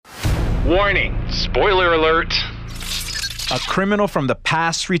Warning, spoiler alert. A criminal from the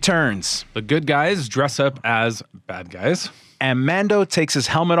past returns, The good guys dress up as bad guys. and Mando takes his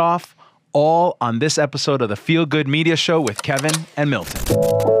helmet off, all on this episode of the Feel Good Media Show with Kevin and Milton.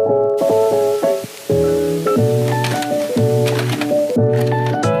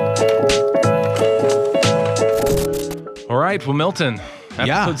 All right, well, Milton, episode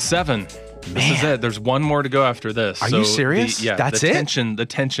Yeah. 7. This is it. There's one more to go after this. Are you serious? That's the it? The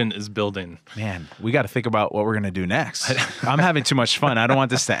tension is building. Man, we got to think about what we're going to do next. I'm having too much fun. I don't want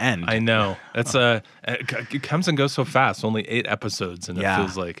this to end. I know. It comes and goes so fast. Only 8 episodes, and Yeah. it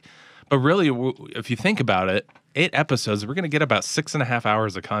feels like. But really, if you think about it, 8 episodes, we're going to get about 6.5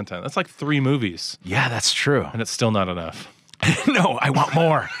 hours of content. That's like 3 movies, Yeah, that's true. and it's still not enough. No, I want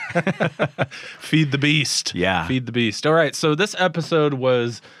more. Feed the beast. Yeah. Feed the beast. All right. So this episode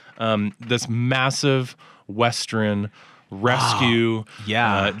was this massive Western rescue.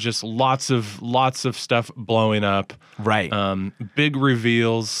 yeah. Just lots of stuff blowing up. Right. Big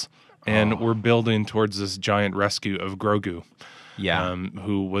reveals, and we're building towards this giant rescue of Grogu. Yeah.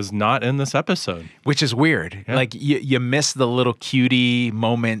 Who was not in this episode. Which is weird. Yeah. Like you miss the little cutie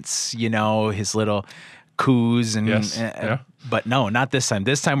moments, his little coos and Yes, yeah. But no, not this time.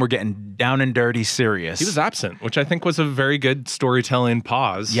 This time we're getting down and dirty serious. He was absent, which I think was a very good storytelling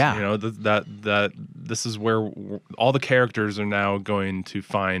pause. Yeah. You know, that this is where all the characters are now going to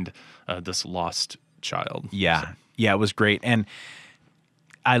find this lost child. Yeah. Yeah, it was great. And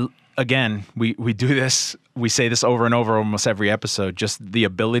we do this, we say this over and over almost every episode, just the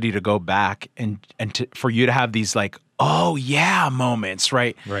ability to go back and for you to have these like, oh yeah moments,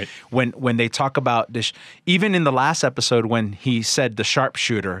 right? Right. When they talk about this, even in the last episode when he said the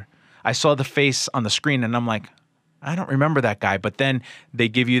sharpshooter, I saw the face on the screen and I'm like, I don't remember that guy. But then they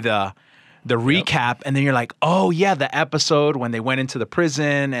give you the recap, and then you're like, oh yeah, the episode when they went into the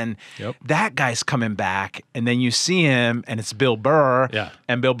prison and Yep. that guy's coming back, and then you see him and it's Bill Burr. Yeah.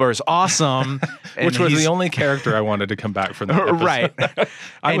 And Bill Burr's awesome. and Which was he's- the only character I wanted to come back from that episode. Right.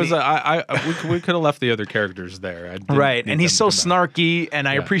 We could have left the other characters there. I didn't Right. need And he's them so to come back. snarky, and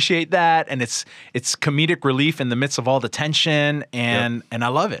I appreciate that. And it's comedic relief in the midst of all the tension, and I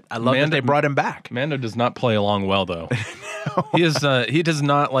love it. I love that they brought him back. Mando does not play along well, though. He does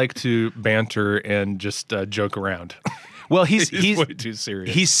not like to banter and just joke around. Well, he's way too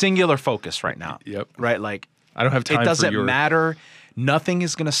serious. He's singular focused right now. Yep. Right? Like, I don't have time it doesn't for your... matter. Nothing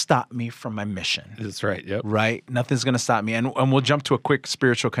is going to stop me from my mission. That's right. Yep. Right? Nothing's going to stop me. And we'll jump to a quick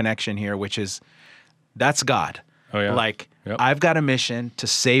spiritual connection here, which is that's God. Oh, yeah. Like, Yep. I've got a mission to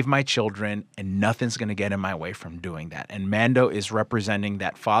save my children, and nothing's going to get in my way from doing that. And Mando is representing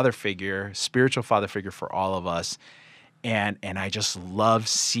that father figure, spiritual father figure for all of us. And I just love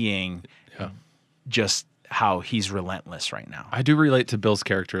seeing just how he's relentless right now. I do relate to Bill's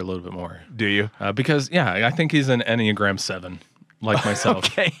character a little bit more. Do you? Because I think he's an Enneagram 7, like myself.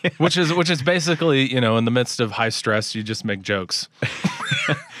 Okay. which is basically, in the midst of high stress, you just make jokes.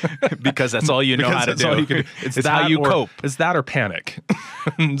 Because that's all you know how to That's all do. you can- It's how you cope. It's that or panic.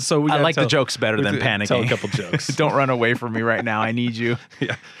 So we I gotta like the tell- jokes better we than gotta panicking. Tell a couple jokes. Don't run away from me right now. I need you.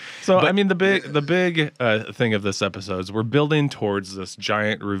 Yeah. So I mean, the big thing of this episode is we're building towards this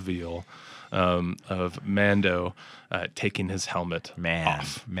giant reveal of Mando taking his helmet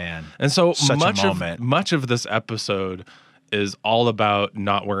off. Man. And so Such a moment. much of this episode is all about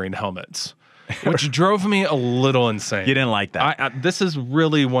not wearing helmets, which drove me a little insane. You didn't like that. This is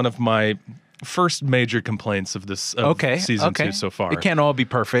really one of my first major complaints of this season 2 so far. It can't all be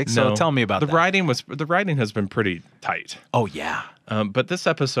perfect, so No. tell me about the that. writing has been pretty tight. Oh, yeah. But this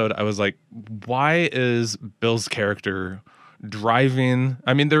episode, I was like, why is Bill's character driving?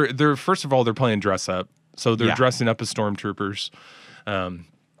 I mean, they're first of all, they're playing dress up. So they're Yeah. dressing up as stormtroopers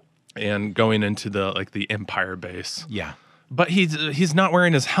and going into the Empire base. Yeah. But he's not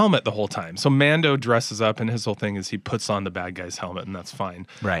wearing his helmet the whole time. So Mando dresses up, and his whole thing is he puts on the bad guy's helmet, and that's fine.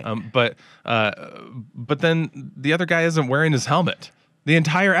 Right. But then the other guy isn't wearing his helmet the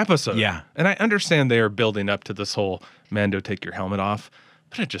entire episode. Yeah. And I understand they are building up to this whole Mando take your helmet off,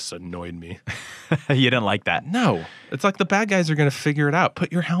 but it just annoyed me. You didn't like that. No, it's like the bad guys are going to figure it out.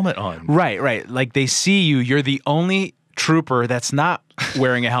 Put your helmet on. Right. Like they see you. You're the only trooper that's not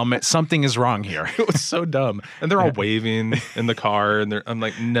wearing a helmet. Something is wrong here. It was so dumb. And they're all waving in the car, and I'm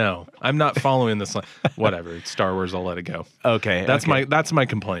like, no, I'm not following this line. Whatever, it's Star Wars, I'll let it go. Okay. That's my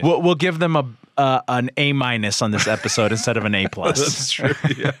complaint. We'll give them an A- on this episode instead of an A+. That's true.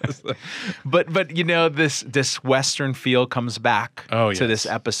 Yes. But this Western feel comes back to this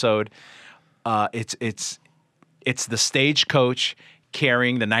episode. It's the stagecoach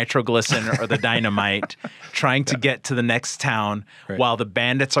carrying the nitroglycerin or the dynamite, trying to get to the next town while the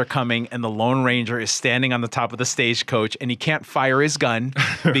bandits are coming and the Lone Ranger is standing on the top of the stagecoach and he can't fire his gun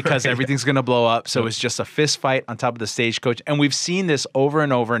because everything's going to blow up. So it's just a fist fight on top of the stagecoach. And we've seen this over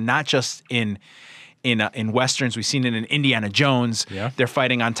and over, not just in Westerns. We've seen it in Indiana Jones. Yeah. They're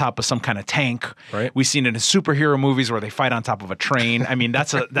fighting on top of some kind of tank. Right. We've seen it in superhero movies where they fight on top of a train. I mean,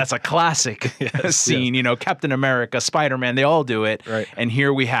 that's a classic scene. You know, Captain America, Spider-Man, they all do it. Right. And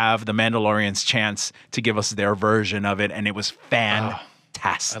here we have the Mandalorians' chance to give us their version of it, and it was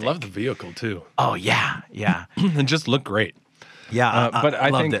fantastic. I love the vehicle too. Oh yeah, yeah, And just looked great. yeah. But I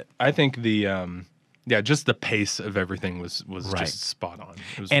loved think it. I think the just the pace of everything was Right. just spot on.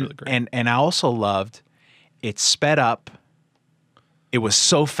 It was And really great. and I also loved it sped up. It was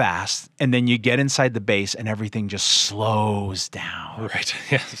so fast, and then you get inside the base, and everything just slows down. Right.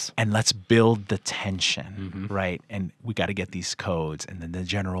 Yes. And let's build the tension, right? And we got to get these codes. And then the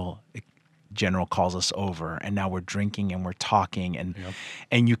general calls us over, and now we're drinking and we're talking,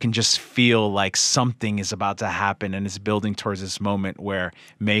 and you can just feel like something is about to happen, and it's building towards this moment where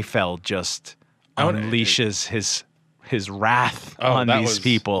Mayfeld just unleashes his wrath on these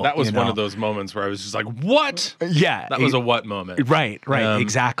people. That was you one know? of those moments where I was just like, "What?" Yeah, That was a what moment. right,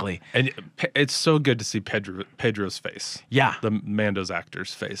 exactly. And it's so good to see Pedro's face. Yeah. The Mando's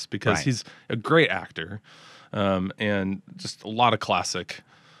actor's face, because Right. he's a great actor, and just a lot of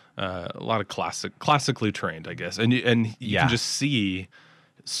classically trained, I guess. And you Yeah. can just see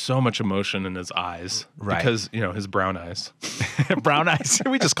so much emotion in his eyes, Right. because his brown eyes. Brown eyes.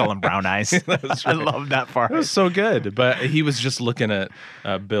 We just call him Brown Eyes. I love that part. It was so good, but he was just looking at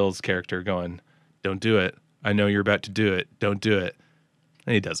Bill's character, going, "Don't do it. I know you're about to do it. Don't do it."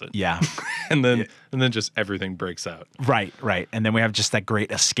 And he does it. Yeah. and then just everything breaks out. Right. And then we have just that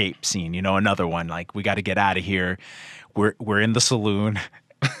great escape scene, another one. Like, we got to get out of here. We're in the saloon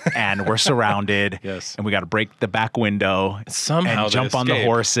and we're surrounded. Yes. And we got to break the back window Somehow and they jump on the escaped.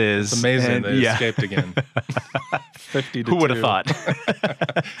 horses. It's amazing And- they escaped again. 50 to Who would have 2. thought?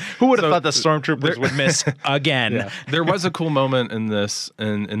 Who would have thought the stormtroopers would miss again? Yeah. There was a cool moment in this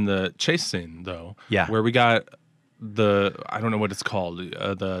in the chase scene though. Yeah. Where we got I don't know what it's called,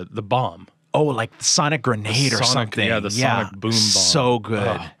 the bomb. Oh, like the sonic grenade or something. Yeah, the sonic boom bomb. So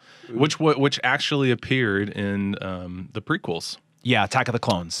good. Which actually appeared in the prequels, Yeah, Attack of the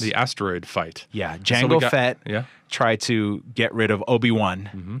Clones. the asteroid fight. Yeah, So Jango we got- Fett Yeah. tried to get rid of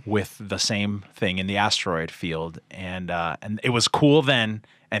Obi-Wan with the same thing in the asteroid field, and it was cool then,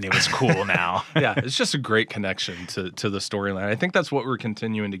 and it was cool now. Yeah, it's just a great connection to the storyline. I think that's what we're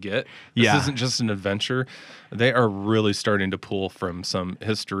continuing to get. This Yeah. isn't just an adventure. They are really starting to pull from some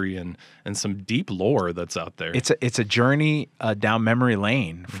history and some deep lore that's out there. It's a journey down memory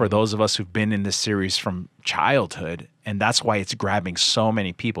lane for those of us who've been in this series from childhood, and that's why it's grabbing so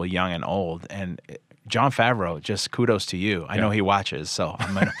many people, young and old. And Jon Favreau, just kudos to you. I know he watches, so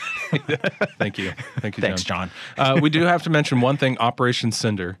I'm gonna Thank you. thanks, John. We do have to mention one thing: Operation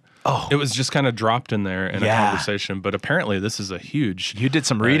Cinder. Oh. It was just kind of dropped in there in a Yeah. conversation, but apparently this is a huge. You did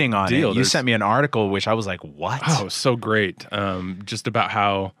some reading on deal. it. You There's- sent me an article, which I was like, "What?" Oh, so great. Just about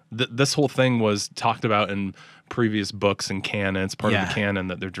how this whole thing was talked about in previous books and canon. It's part of Yeah. the canon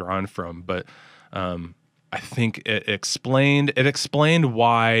that they're drawn from. But I think it explained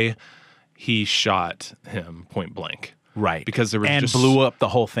why he shot him point blank. Right. Because there was and just blew up the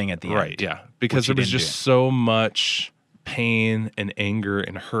whole thing at the end. Right, yeah. Because Which he there was didn't just do. so much pain and anger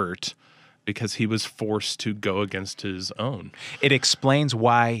and hurt because he was forced to go against his own. It explains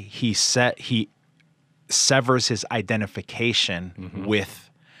why he severs his identification with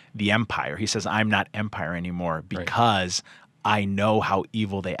the Empire. He says, "I'm not Empire anymore because I know how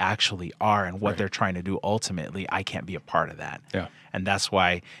evil they actually are and what they're trying to do ultimately. I can't be a part of that." Yeah. And that's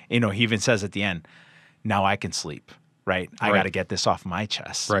why, he even says at the end, "Now I can sleep." Right? I Right. got to get this off my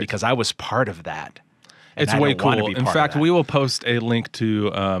chest Right. because I was part of that. And It's I way don't wanna cool. be In part of fact, that. we will post a link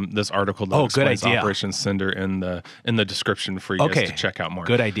to this article that Oh, good explains idea. Operation Cinder in the description for you Okay. guys to check out more.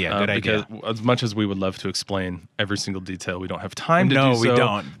 Good idea, good because idea. as much as we would love to explain every single detail, we don't have time to No, do so. we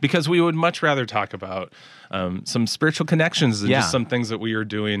don't. Because we would much rather talk about some spiritual connections than Yeah. just some things that we are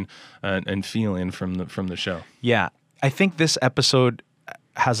doing and feeling from the show. Yeah. I think this episode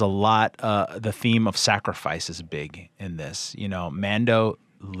has a lot, the theme of sacrifice is big in this. Mando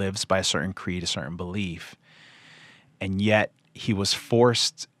lives by a certain creed, a certain belief, and yet he was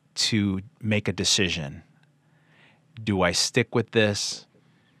forced to make a decision. Do I stick with this,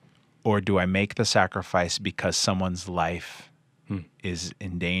 or do I make the sacrifice because someone's life is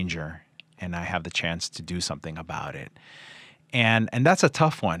in danger and I have the chance to do something about it? And that's a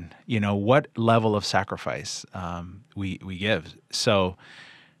tough one. You know, what level of sacrifice we give. So,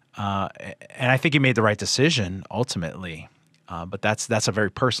 and I think he made the right decision ultimately. But that's a very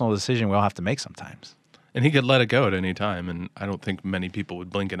personal decision we all have to make sometimes. And he could let it go at any time, and I don't think many people would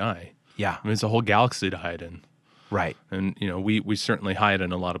blink an eye. Yeah. I mean, it's a whole galaxy to hide in. Right. And, you know, we certainly hide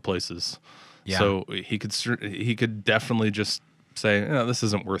in a lot of places. Yeah. So he could definitely just say, this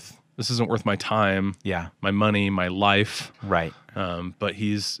isn't worth my time, Yeah. my money, my life. Right. But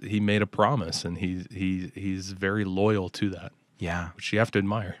he made a promise, and he's very loyal to that. Yeah. Which you have to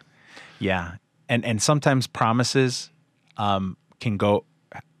admire. Yeah. And sometimes promises can go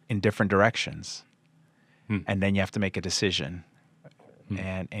in different directions. And then you have to make a decision.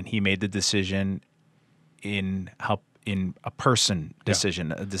 And he made the decision in a person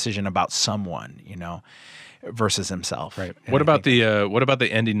decision, a decision about someone, you know, versus himself. Right. And What about the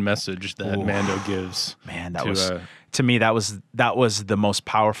ending message that Mando gives? Man, that was to me that was the most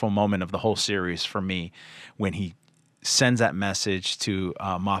powerful moment of the whole series for me, when he sends that message to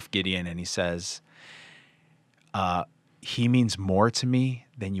Moff Gideon, and he says, he means more to me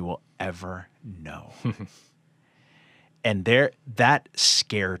than you will ever know. And that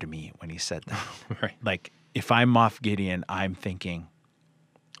scared me when he said that. Right. Like, if I'm Moff Gideon, I'm thinking,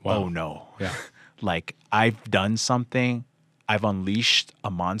 Wow. oh no. Yeah. Like, I've done something. I've unleashed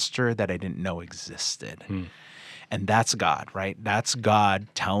a monster that I didn't know existed. And that's God, right? That's God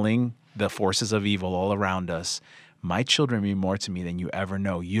telling the forces of evil all around us, my children mean more to me than you ever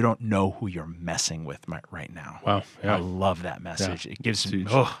know. You don't know who you're messing with right now. Wow. Yeah. I love that message. Yeah. It gives me,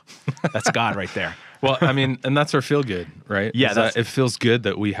 Huge. that's God right there. Well, I mean, and that's our feel good, right? Yeah, Is that it feels good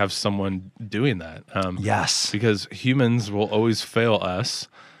that we have someone doing that. Yes. Because humans will always fail us.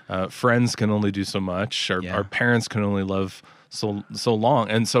 Friends can only do so much. Our parents can only love so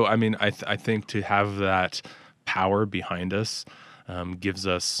long. And so, I mean, I think to have that power behind us gives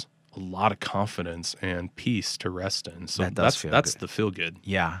us a lot of confidence and peace to rest in. So that's the feel good.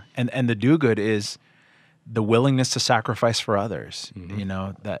 Yeah. And the do good is the willingness to sacrifice for others. You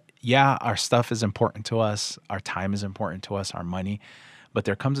know, that, our stuff is important to us. Our time is important to us, our money, but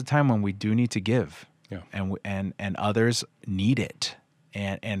there comes a time when we do need to give. Yeah. And others need it.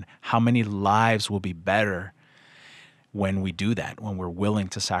 And how many lives will be better when we do that, when we're willing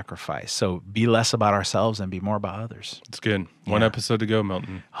to sacrifice. So be less about ourselves and be more about others. It's good. One episode to go,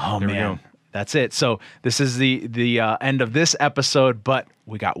 Milton. Oh, there man. We go. That's it. So this is the end of this episode, but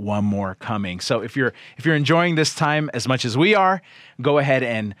we got one more coming. So if you're enjoying this time as much as we are, go ahead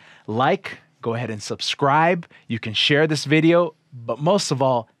and go ahead and subscribe. You can share this video, but most of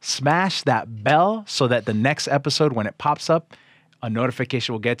all, smash that bell so that the next episode, when it pops up, a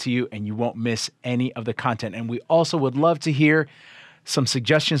notification will get to you and you won't miss any of the content. And we also would love to hear some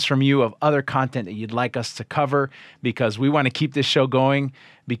suggestions from you of other content that you'd like us to cover, because we want to keep this show going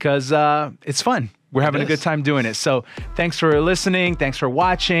because it's fun. We're having a good time doing it. So thanks for listening. Thanks for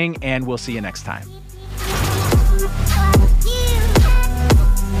watching, and we'll see you next time.